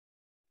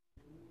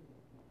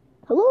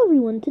Hello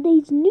everyone,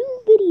 today's new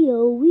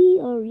video, we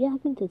are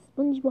reacting to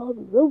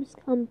SpongeBob Roast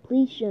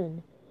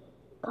Compilation.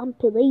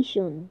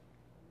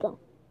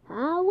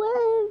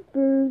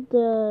 However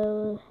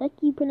the heck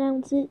you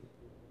pronounce it,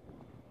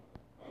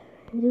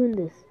 I'm doing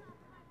this.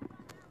 Who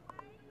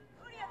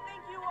do you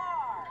think you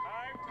are?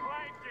 I'm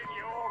Plankton,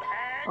 you old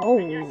hag. Oh.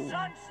 And your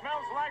son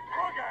smells like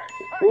boogers.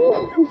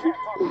 You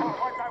can't talk about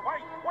like that way.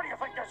 What do you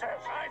think this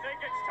is? I think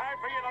it's time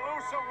for you to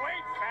lose some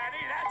weight, fatty.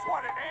 That's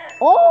what it is.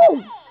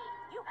 Oh!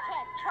 You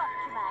can't talk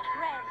to my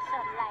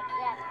grandson like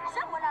that.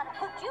 Someone ought to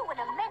put you in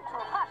a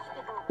mental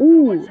hospital.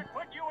 Someone should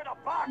put you in a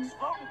box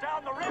floating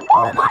down the river.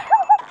 Oh my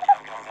God.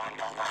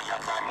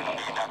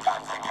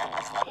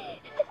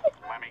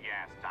 Let me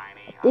guess,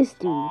 Tiny. This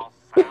dude. Small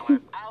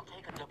salad. I'll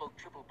take a double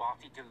triple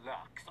bossy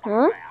deluxe.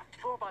 Huh?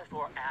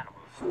 4x4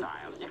 animal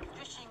style.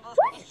 Extra shingles,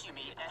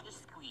 shimmy and a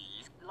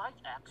squeeze. Light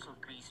axle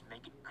grease,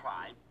 make it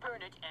cry.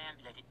 Burn it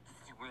and let it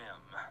swim.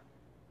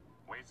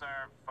 We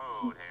serve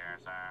food here,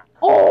 sir.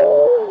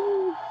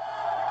 Oh!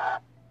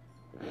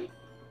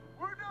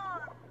 We're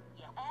done.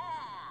 Yeah.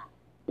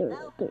 There, So,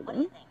 there, what do you there.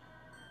 think?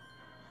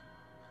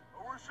 I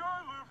wish I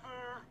lived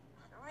there.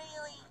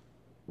 Really?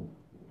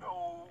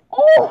 No. Oh!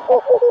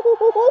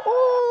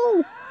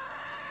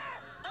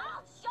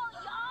 I'll show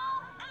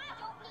y'all. I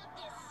don't need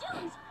this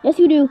suit. Yes,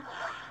 you do.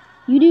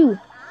 You do.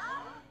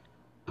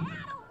 And I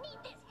don't need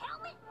this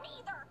helmet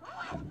neither.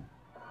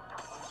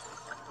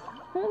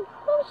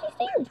 How is she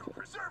saying this?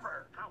 Preserve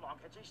her. How long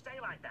can she stay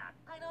like that?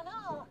 I don't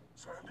know.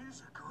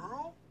 Sandy's a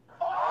girl?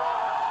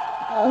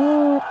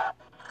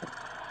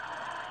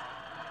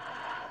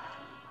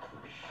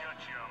 Shut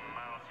your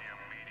mouth, you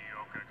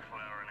mediocre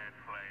clarinet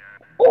player.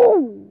 Oh!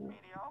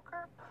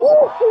 Mediocre? Oh!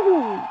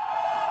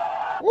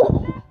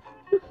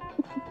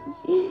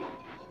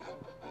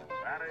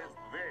 That is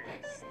the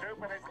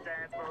stupidest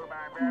dance move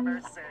I've ever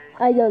seen.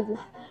 I does it.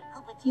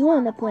 Who put You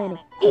on the planet.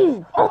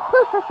 Take that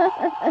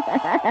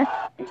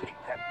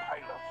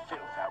pile of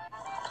filth out.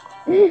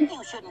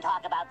 You shouldn't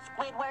talk about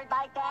Squidward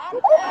like that.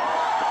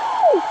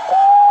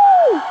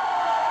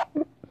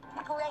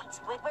 Great,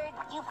 Squidward.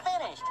 You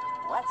finished.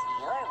 What's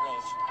your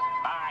wish?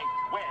 My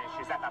wish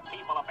is that the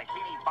people of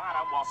Bikini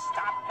Bottom will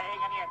stop paying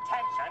any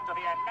attention to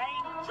the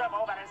inane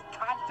dribble that is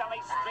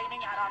constantly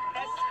streaming out of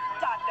this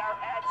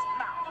dunderhead's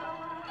mouth.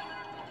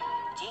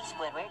 Gee,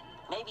 Squidward,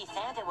 maybe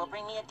Santa will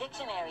bring me a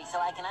dictionary so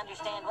I can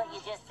understand what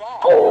you just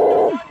said.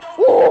 Oh,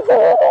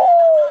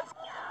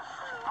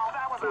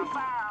 that was a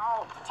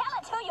foul. Tell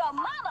it to your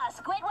mama,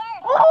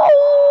 Squidward.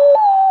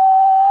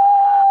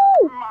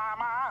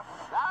 Mama.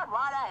 I'd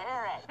want to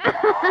hear it.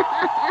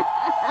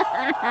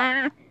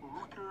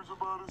 Who cares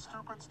about a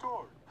stupid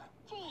story?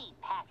 Gee,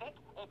 Patrick,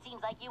 it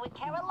seems like you would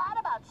care a lot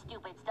about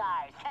stupid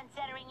stars,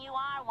 considering you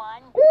are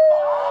one.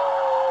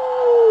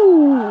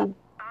 Ooh!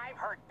 I've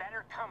heard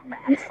better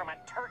comebacks from a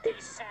turkey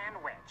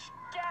sandwich.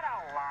 Get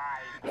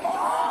alive.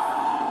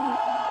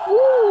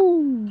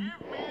 Ooh!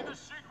 Give me the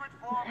secret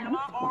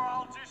formula or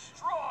I'll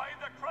destroy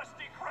the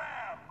Krusty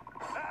Krab.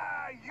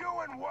 Ah, you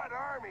and what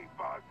army,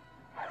 Bug?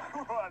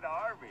 What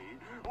army?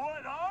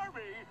 What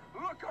army?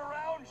 Look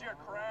around you,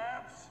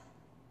 crabs.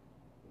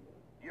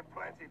 You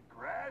planted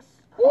grass?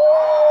 Wetheads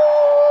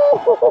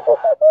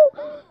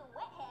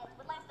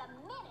would last a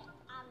minute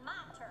on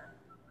my turf.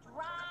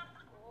 Dry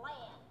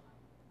land.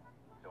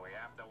 Do we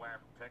have to wear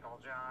pickle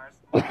jars?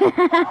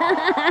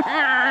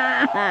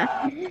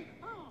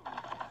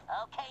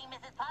 Okay,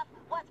 Mrs. Pup,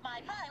 what's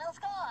my final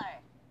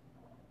score?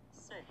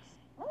 6.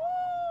 Woo!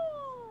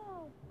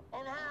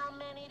 And how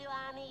many do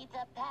I need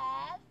to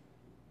pass?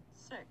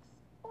 6.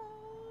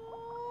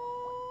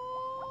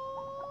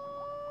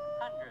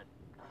 100.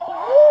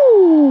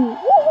 Ooh!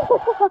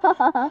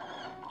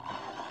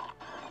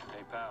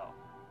 Hey pal,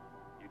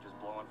 you just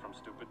blowing from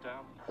Stupid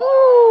Town?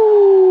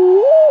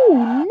 Ooh!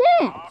 Oh,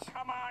 Next!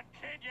 come on,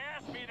 kid. You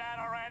asked me that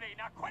already.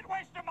 Now quit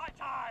wasting my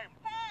time.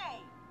 Hey,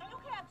 you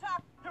can't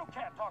talk You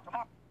can't talk to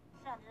my...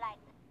 like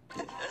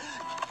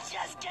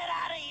Just get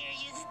out of here,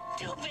 you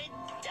stupid,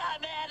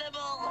 dumb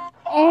animal!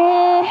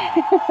 Oh!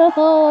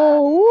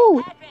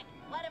 Patrick,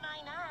 what am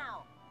I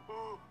now?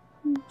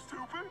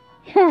 Stupid?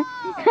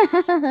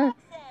 Texas!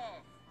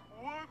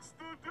 What's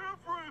the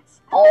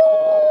difference?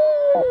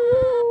 Oh!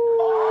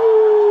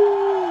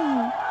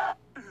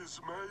 Is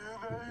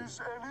mayonnaise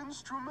an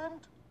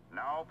instrument?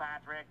 No,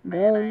 Patrick. No,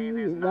 Mayonnaise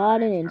is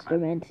not an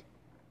instrument.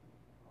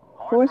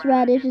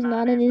 Horseradish Horseradish is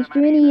not an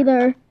instrument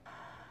either.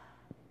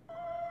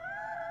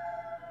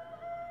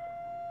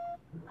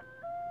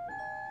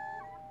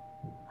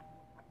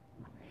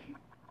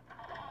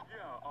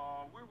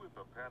 Yeah, we're with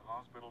the pet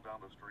hospital down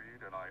the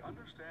street, and I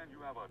understand you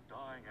have a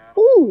dying animal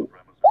on Ooh! the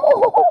premises.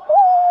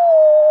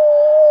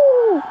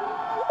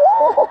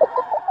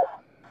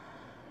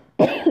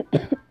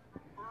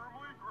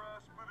 Firmly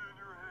grasp it in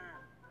your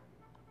hand.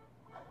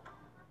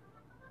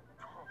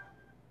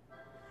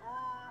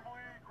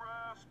 Firmly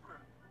grasp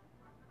it.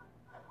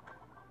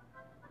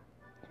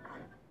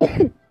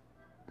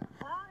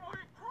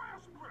 Firmly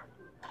grasp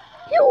it.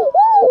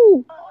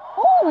 Yoo-hoo!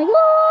 Oh my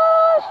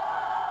gosh!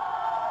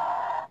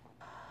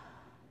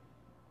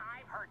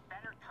 I've heard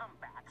better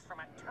comebacks from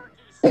a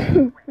turkey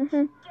sandwich.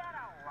 Get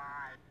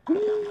alive.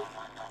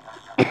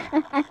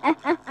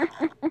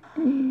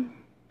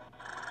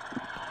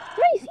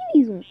 Where do you see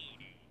these ones?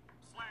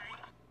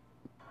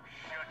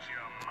 Shut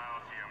your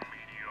mouth, you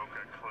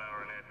mediocre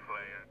clarinet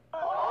player.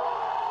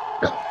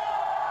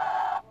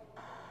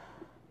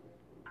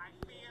 I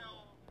feel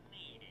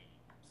needy.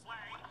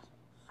 Slaves,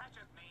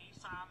 fetcheth me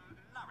some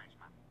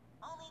nourishment.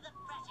 Only the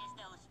freshest,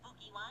 oh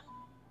spooky one.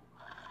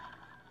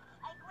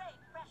 A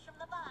grape fresh from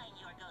the vine,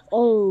 your ghost.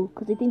 Oh,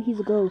 because they think he's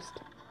a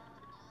ghost.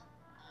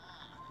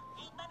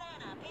 Eat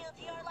banana, peel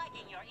to your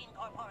liking, your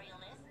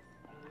incorporealness.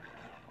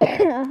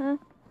 Uh-huh.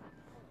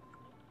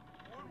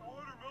 One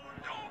watermelon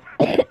from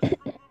the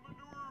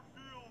manure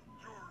field,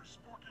 your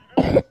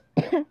spookiness.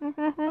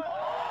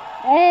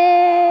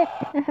 Hey.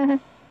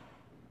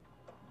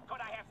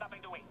 Could I have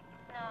something to eat?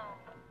 No,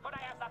 Could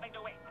I have something to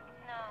eat?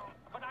 no,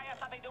 Could I have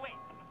something to eat?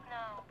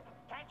 no.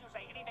 Can't you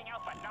say anything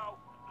else but no?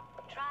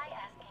 Try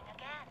asking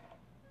again.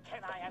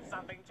 Can I have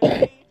something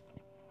to eat?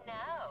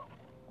 No.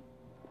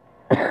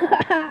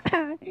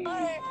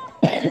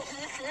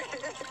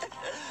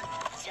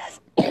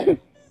 Just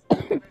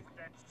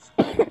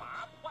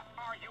Bob, what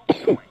are you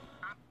doing?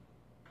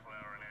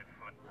 Clarinet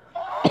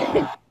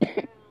player.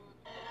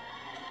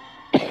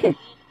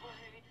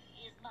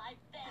 is my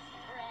best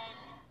friend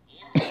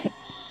in the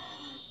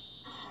sea.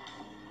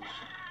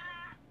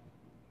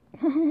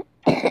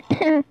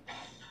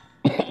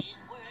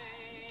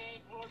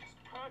 Loves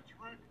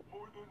Patrick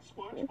more than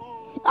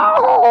SpongeBob.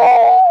 Oh!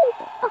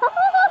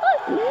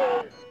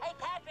 Hey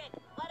Patrick,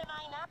 what am I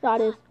not?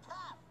 That is.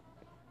 Tough.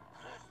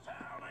 This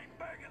town ain't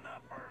big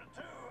enough for the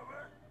two of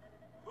us.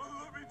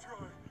 Let me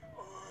try.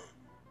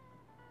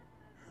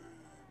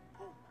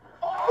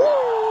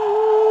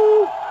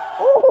 Oh!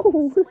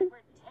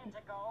 Squidward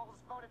tentacles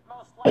voted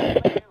most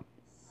likely to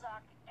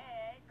suck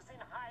eggs in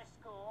high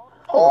school.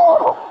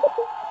 Oh!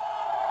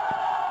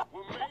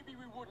 Well, maybe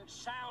we wouldn't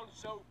sound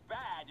so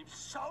bad if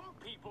some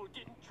people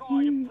didn't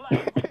try to play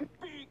with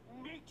big,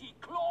 meaty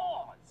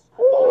claws.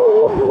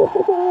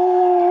 Oh!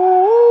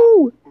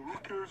 Who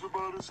cares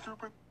about a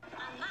stupid? My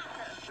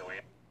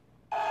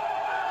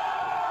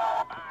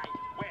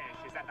wish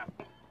is that the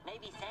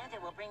Maybe Santa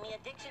will bring me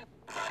addiction.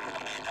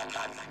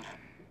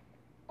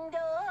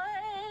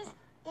 Indoors,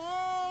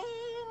 indoors.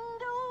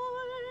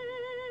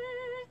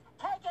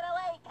 Take it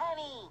away,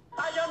 Penny. I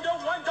am the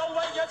one, the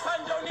way your son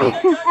don't need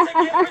a gun to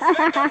get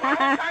respect of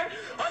mankind.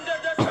 Under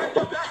the sun,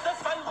 the blast, the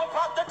sun will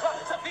pop the clock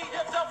to feed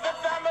himself and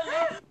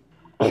family.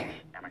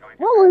 Am I going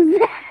to... What was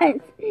that?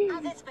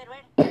 How's it,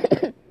 Squidward?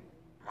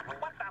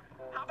 What the...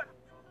 How the...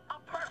 A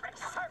perfect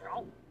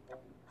circle?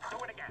 Do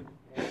it again.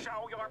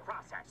 Show your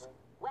process.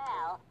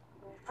 Well,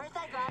 first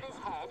I draw his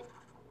head.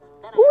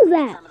 Then Who's I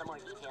that? some of the more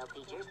detailed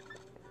features.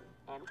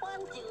 And 1,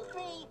 2,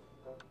 3.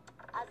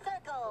 A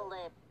circle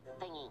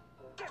thingy.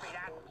 Give me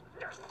that.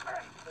 Just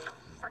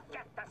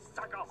forget the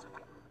circles.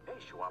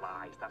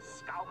 Visualize the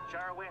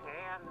sculpture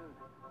within.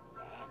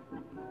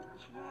 Then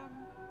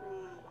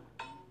gently.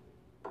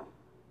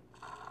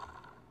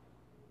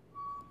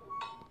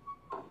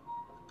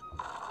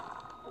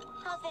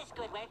 How's this,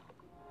 Squidward?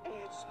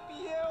 It's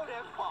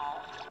beautiful.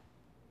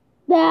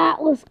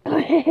 That was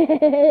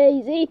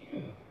crazy.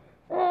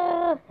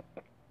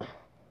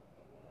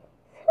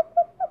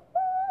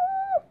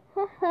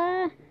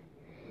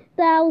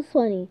 That was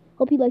funny.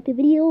 Hope you liked the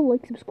video.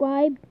 Like,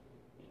 subscribe,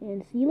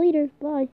 and see you later. Bye.